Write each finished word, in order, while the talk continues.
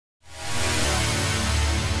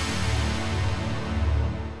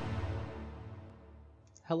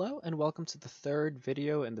Hello and welcome to the third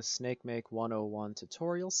video in the Snakemake101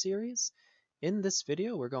 tutorial series. In this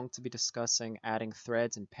video we're going to be discussing adding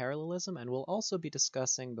threads and parallelism, and we'll also be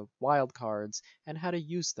discussing the wildcards and how to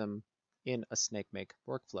use them in a Snakemake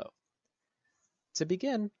workflow. To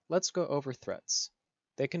begin, let's go over threads.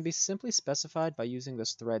 They can be simply specified by using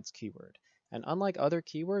this threads keyword, and unlike other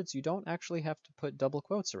keywords you don't actually have to put double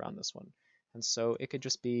quotes around this one, and so it could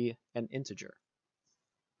just be an integer.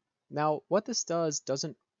 Now, what this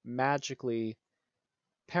doesn't magically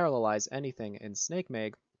parallelize anything in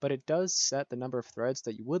Snakemake, but it does set the number of threads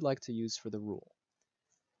that you would like to use for the rule.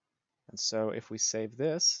 And so if we save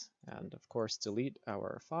this, and of course delete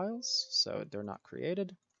our files so they're not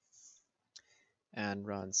created, and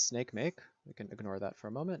run Snakemake, we can ignore that for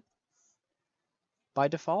a moment. By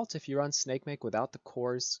default, if you run Snakemake without the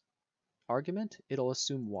cores argument, it'll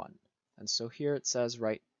assume 1. And so here it says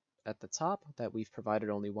right at the top that we've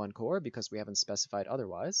provided only one core because we haven't specified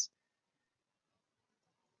otherwise.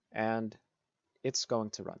 And it's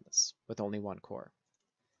going to run this with only one core.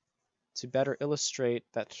 To better illustrate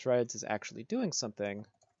that threads is actually doing something,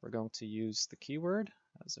 we're going to use the keyword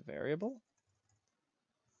as a variable.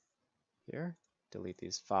 Here, delete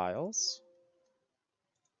these files,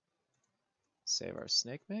 save our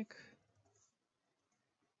Snakemake,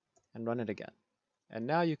 and run it again. And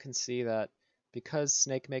now you can see that because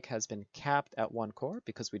Snakemake has been capped at one core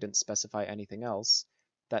because we didn't specify anything else,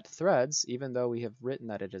 that threads, even though we have written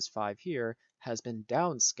that it is 5 here, has been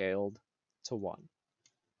downscaled to 1.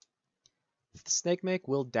 Snakemake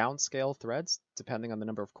will downscale threads depending on the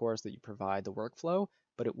number of cores that you provide the workflow,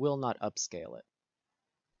 but it will not upscale it.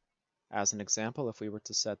 As an example, if we were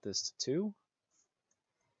to set this to 2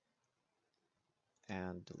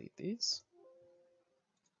 and delete these,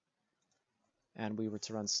 and we were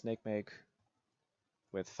to run Snakemake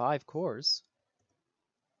with 5 cores,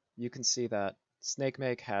 you can see that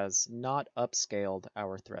Snakemake has not upscaled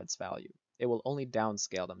our threads value. It will only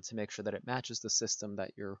downscale them to make sure that it matches the system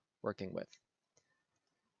that you're working with.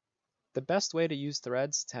 The best way to use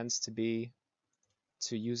threads tends to be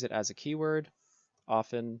to use it as a keyword,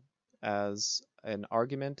 often as an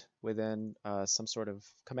argument within some sort of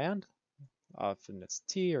command. Often it's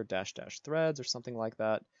t or dash dash threads or something like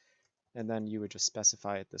that, and then you would just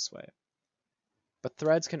specify it this way. But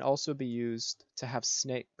threads can also be used to have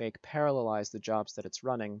Snakemake parallelize the jobs that it's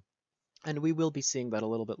running, and we will be seeing that a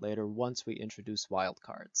little bit later once we introduce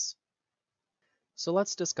wildcards. So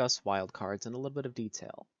let's discuss wildcards in a little bit of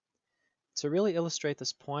detail. To really illustrate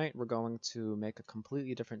this point, we're going to make a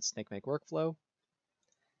completely different Snakemake workflow,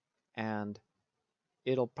 and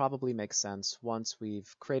it'll probably make sense once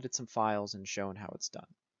we've created some files and shown how it's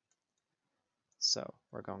done. So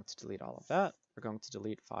we're going to delete all of that. We're going to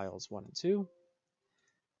delete files 1 and 2.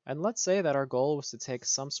 And let's say that our goal was to take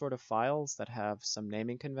some sort of files that have some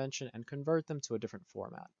naming convention and convert them to a different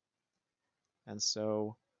format. And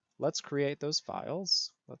so let's create those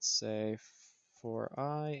files. Let's say for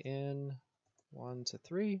I in 1 to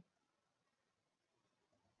 3,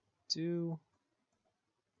 do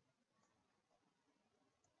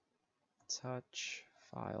touch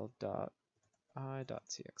file.i.txt.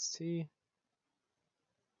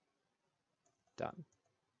 Done.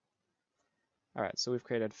 All right, so we've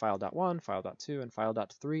created file.1, file.2, and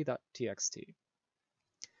file.3.txt.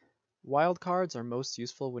 Wildcards are most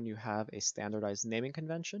useful when you have a standardized naming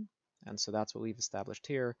convention, and so that's what we've established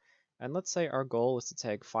here. And let's say our goal is to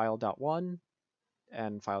take file.1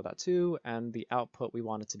 and file.2, and the output we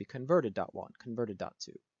want it to be converted.1,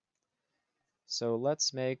 converted.2. So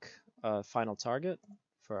let's make a final target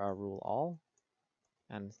for our rule all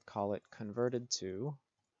and call it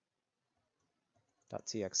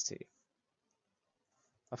converted_to.txt.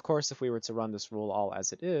 Of course, if we were to run this rule all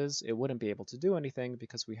as it is, it wouldn't be able to do anything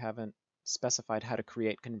because we haven't specified how to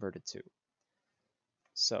create converted to.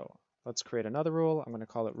 So let's create another rule. I'm going to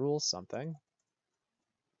call it rule something.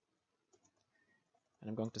 And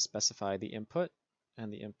I'm going to specify the input,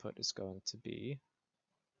 and the input is going to be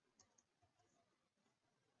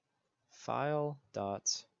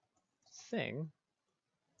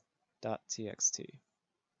file.thing.txt.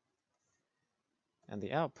 And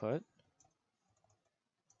the output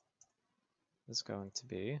is going to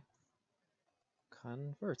be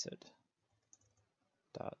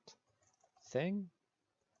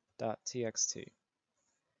converted.thing.txt.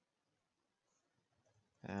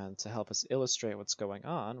 And to help us illustrate what's going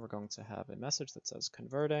on, we're going to have a message that says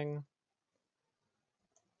converting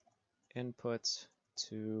input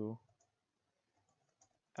to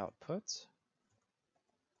output.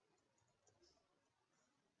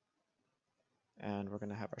 And we're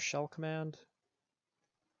going to have our shell command.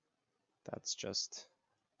 That's just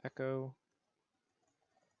echo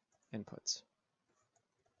input.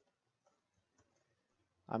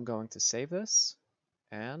 I'm going to save this,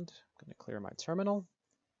 and I'm going to clear my terminal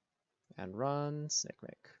and run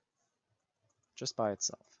Snakemake just by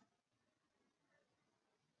itself.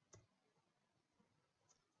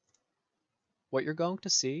 What you're going to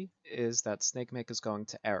see is that Snakemake is going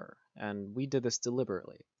to error, and we did this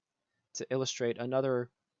deliberately to illustrate another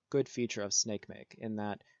good feature of Snakemake, in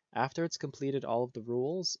that after it's completed all of the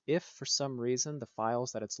rules, if for some reason the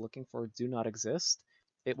files that it's looking for do not exist,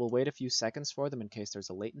 it will wait a few seconds for them in case there's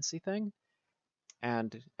a latency thing,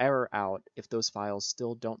 and error out if those files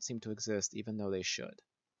still don't seem to exist even though they should.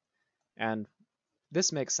 And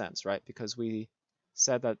this makes sense, right? Because we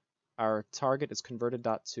said that our target is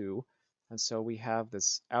converted.to, and so we have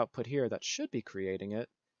this output here that should be creating it,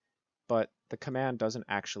 but the command doesn't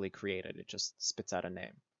actually create it. It just spits out a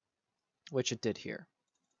name, which it did here.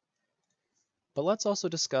 But let's also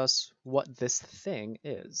discuss what this thing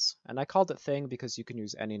is. And I called it thing because you can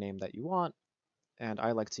use any name that you want, and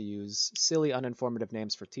I like to use silly, uninformative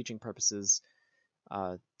names for teaching purposes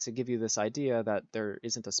to give you this idea that there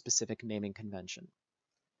isn't a specific naming convention.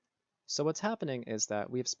 So what's happening is that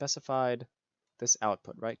we have specified this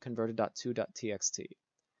output, right? Converted.to.txt.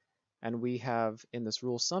 And we have in this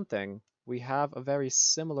rule something, we have a very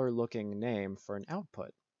similar looking name for an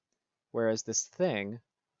output, whereas this thing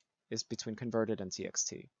is between converted and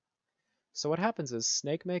txt. So what happens is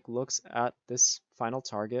Snakemake looks at this final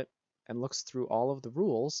target and looks through all of the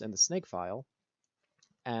rules in the snake file,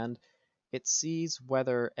 and it sees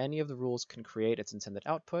whether any of the rules can create its intended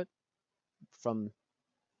output from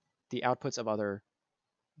the outputs of other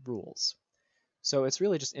rules. So it's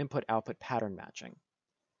really just input-output pattern matching.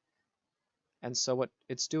 And so what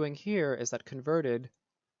it's doing here is that converted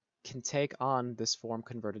can take on this form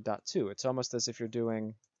converted.to. It's almost as if you're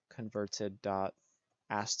doing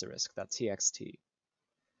converted.*.txt.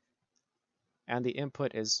 And the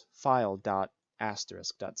input is file.*.txt.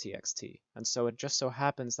 And so it just so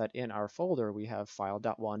happens that in our folder we have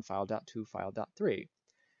file.1, file.2, file.3.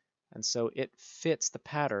 And so it fits the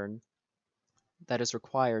pattern that is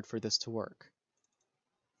required for this to work.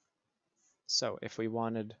 So if we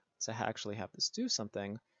wanted to actually have this do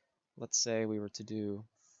something, let's say we were to do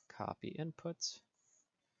copy input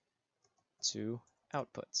to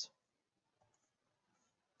output.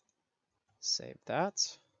 Save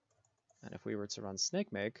that. And if we were to run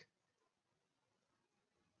Snakemake,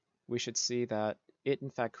 we should see that it in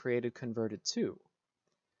fact created converted.to.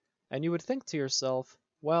 And you would think to yourself,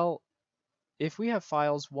 well, if we have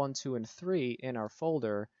files 1, 2, and 3 in our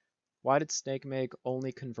folder, why did Snakemake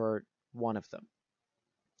only convert one of them?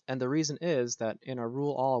 And the reason is that in our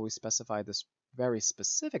rule all, we specify this very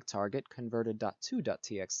specific target,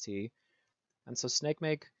 converted.to.txt, and so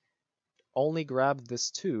Snakemake only grabbed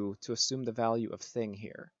this 2 to assume the value of thing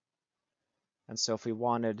here. And so if we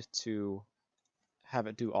wanted to have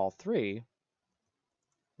it do all 3,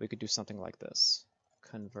 we could do something like this.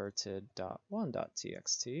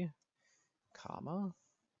 Converted.1.txt, comma,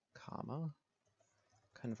 comma,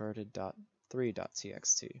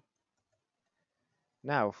 converted.3.txt.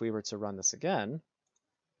 Now, if we were to run this again,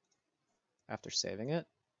 after saving it,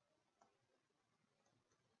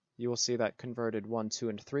 you will see that converted 1, 2,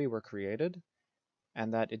 and 3 were created,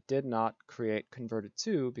 and that it did not create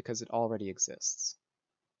converted.to because it already exists.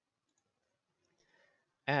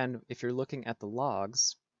 And if you're looking at the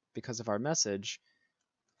logs, because of our message,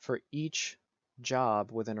 for each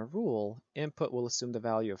job within a rule, input will assume the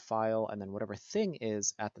value of file and then whatever thing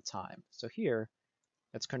is at the time. So here,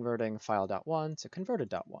 it's converting file.1 to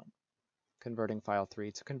converted.1, converting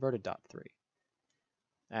file3 to converted.3.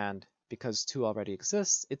 And because 2 already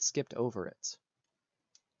exists, it skipped over it.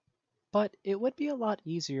 But it would be a lot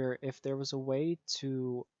easier if there was a way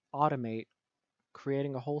to automate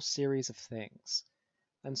creating a whole series of things.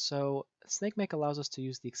 And so Snakemake allows us to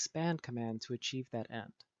use the expand command to achieve that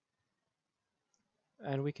end.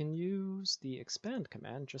 And we can use the expand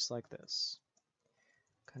command just like this.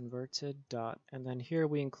 Converted dot, and then here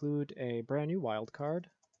we include a brand new wildcard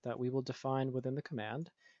that we will define within the command.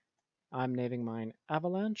 I'm naming mine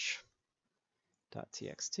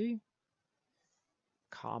avalanche.txt,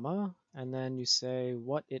 comma, and then you say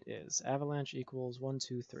what it is. Avalanche equals 1,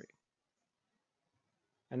 2, 3.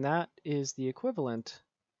 And that is the equivalent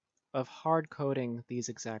of hard coding these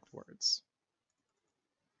exact words.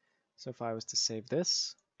 So if I was to save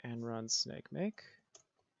this and run Snakemake,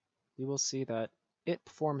 you will see that it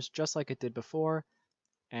performs just like it did before,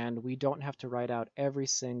 and we don't have to write out every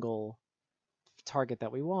single target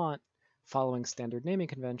that we want. Following standard naming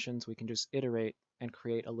conventions, we can just iterate and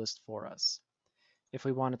create a list for us. If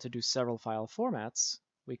we wanted to do several file formats,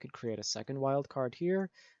 we could create a second wildcard here,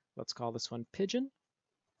 Let's call this one pigeon.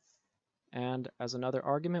 And as another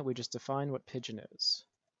argument, we just define what pigeon is.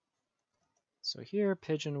 So here,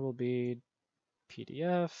 pigeon will be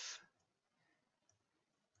PDF,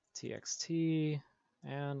 txt,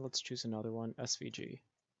 and let's choose another one, svg.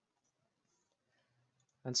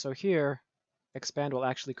 And so here, expand will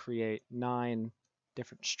actually create 9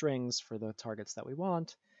 different strings for the targets that we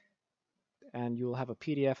want, and you will have a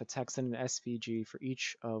PDF, a text, and an SVG for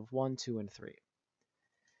each of 1, 2, and 3.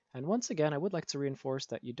 And once again, I would like to reinforce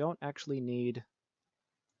that you don't actually need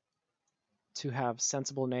to have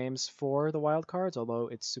sensible names for the wildcards, although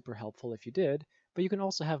it's super helpful if you did, but you can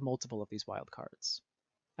also have multiple of these wildcards.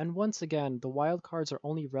 And once again, the wildcards are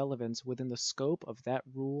only relevant within the scope of that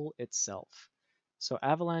rule itself. So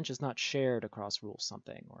Avalanche is not shared across rule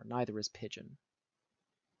something, or neither is Pigeon.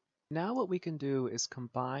 Now what we can do is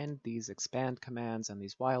combine these expand commands and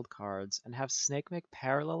these wildcards and have Snakemake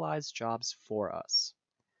parallelize jobs for us.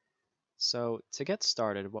 So to get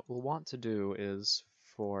started, what we'll want to do is,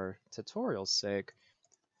 for tutorial's sake,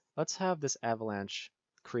 let's have this Avalanche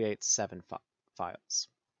create 7 files.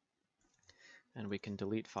 And we can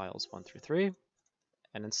delete files 1 through 3.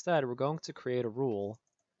 And instead, we're going to create a rule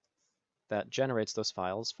that generates those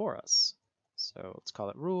files for us. So let's call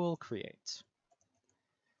it rule create.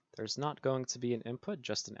 There's not going to be an input,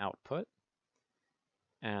 just an output.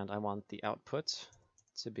 And I want the output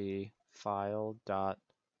to be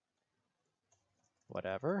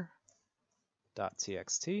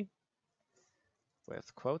file.whatever.txt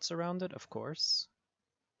with quotes around it, of course.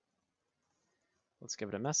 Let's give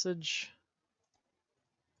it a message.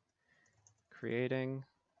 Creating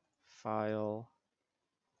file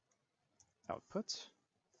output.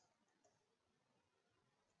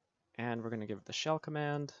 And we're going to give it the shell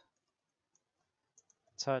command,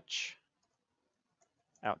 touch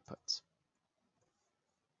output.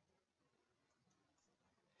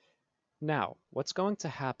 Now, what's going to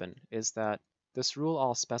happen is that this rule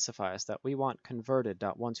all specifies that we want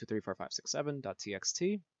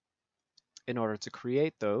converted.1234567.txt. In order to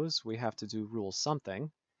create those, we have to do rule something,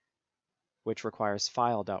 which requires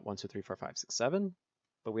file.1234567,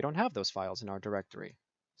 but we don't have those files in our directory.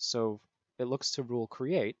 So it looks to rule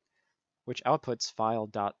create, which outputs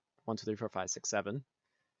file.1234567,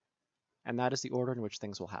 and that is the order in which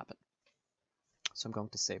things will happen. So I'm going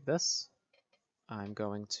to save this. I'm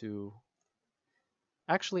going to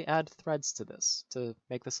actually add threads to this to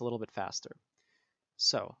make this a little bit faster.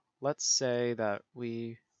 So let's say that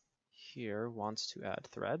we here want to add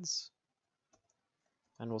threads,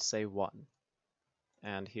 and we'll say 1.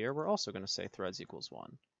 And here we're also going to say threads equals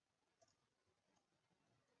 1.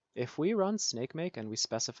 If we run Snakemake and we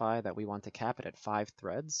specify that we want to cap it at 5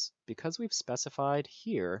 threads, because we've specified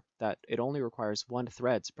here that it only requires 1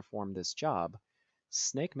 thread to perform this job,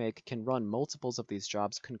 Snakemake can run multiples of these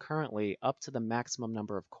jobs concurrently up to the maximum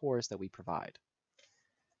number of cores that we provide.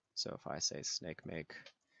 So if I say snakemake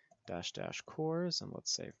 -- cores, and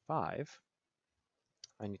let's say 5,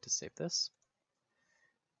 I need to save this.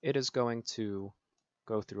 It is going to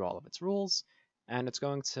go through all of its rules, and it's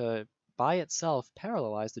going to by itself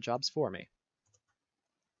parallelize the jobs for me.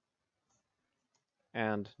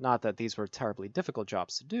 And not that these were terribly difficult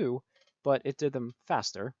jobs to do, but it did them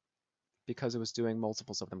faster because it was doing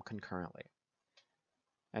multiples of them concurrently.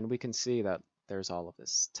 And we can see that there's all of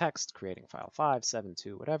this text creating file 5, 7,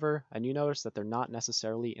 2, whatever, and you notice that they're not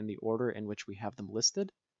necessarily in the order in which we have them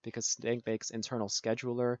listed, because Snakemake's internal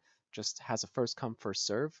scheduler just has a first come, first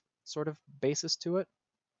serve sort of basis to it.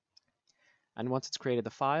 And once it's created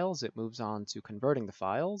the files, it moves on to converting the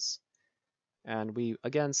files. And we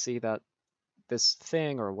again see that this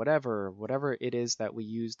thing or whatever it is that we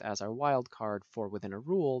used as our wildcard for within a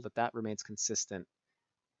rule, that remains consistent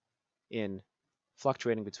in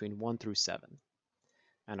fluctuating between 1 through 7.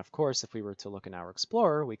 And of course, if we were to look in our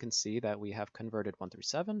Explorer, we can see that we have converted 1 through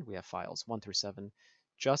 7. We have files 1 through 7,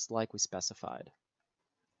 just like we specified.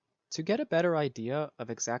 To get a better idea of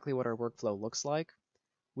exactly what our workflow looks like,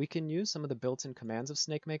 we can use some of the built-in commands of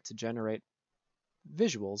Snakemake to generate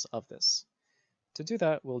visuals of this. To do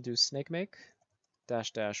that, we'll do snakemake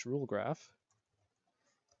 -- rule graph.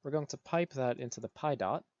 We're going to pipe that into the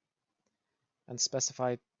py.dot and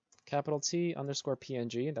specify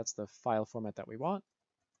T_PNG, that's the file format that we want,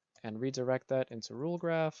 and redirect that into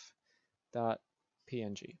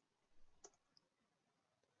rulegraph.png.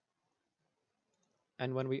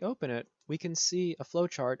 And when we open it, we can see a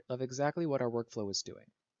flowchart of exactly what our workflow is doing.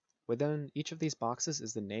 Within each of these boxes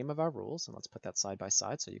is the name of our rules, and let's put that side by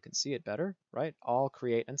side so you can see it better, right? All,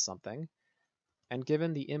 create, and something. And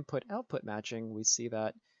given the input-output matching, we see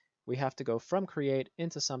that we have to go from create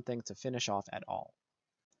into something to finish off at all.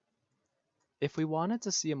 If we wanted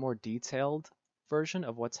to see a more detailed version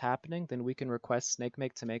of what's happening, then we can request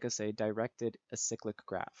Snakemake to make us a directed acyclic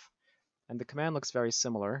graph. And the command looks very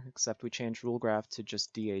similar, except we change rule graph to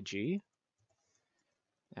just DAG.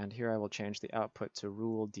 And here I will change the output to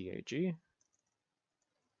rule DAG.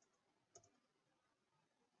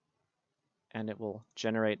 And it will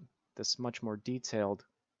generate this much more detailed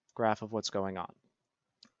graph of what's going on.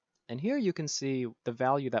 And here you can see the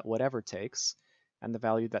value that whatever takes and the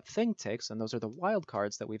value that thing takes, and those are the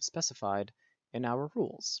wildcards that we've specified in our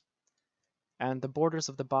rules. And the borders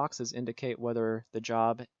of the boxes indicate whether the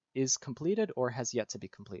job is completed or has yet to be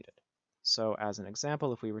completed. So as an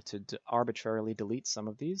example, if we were to arbitrarily delete some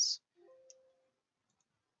of these,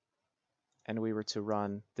 and we were to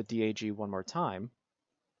run the DAG one more time,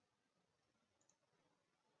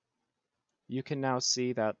 you can now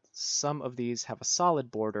see that some of these have a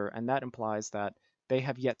solid border, and that implies that they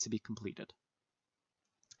have yet to be completed.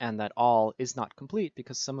 And that all is not complete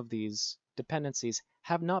because some of these dependencies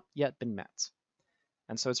have not yet been met.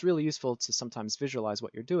 And so it's really useful to sometimes visualize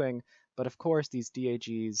what you're doing, but of course these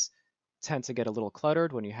DAGs tend to get a little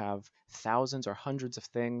cluttered when you have thousands or hundreds of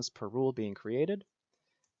things per rule being created.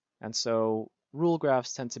 And so rule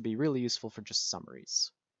graphs tend to be really useful for just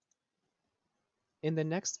summaries. In the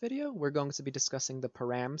next video, we're going to be discussing the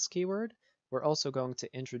params keyword. We're also going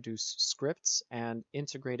to introduce scripts and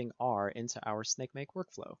integrating R into our Snakemake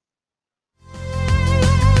workflow.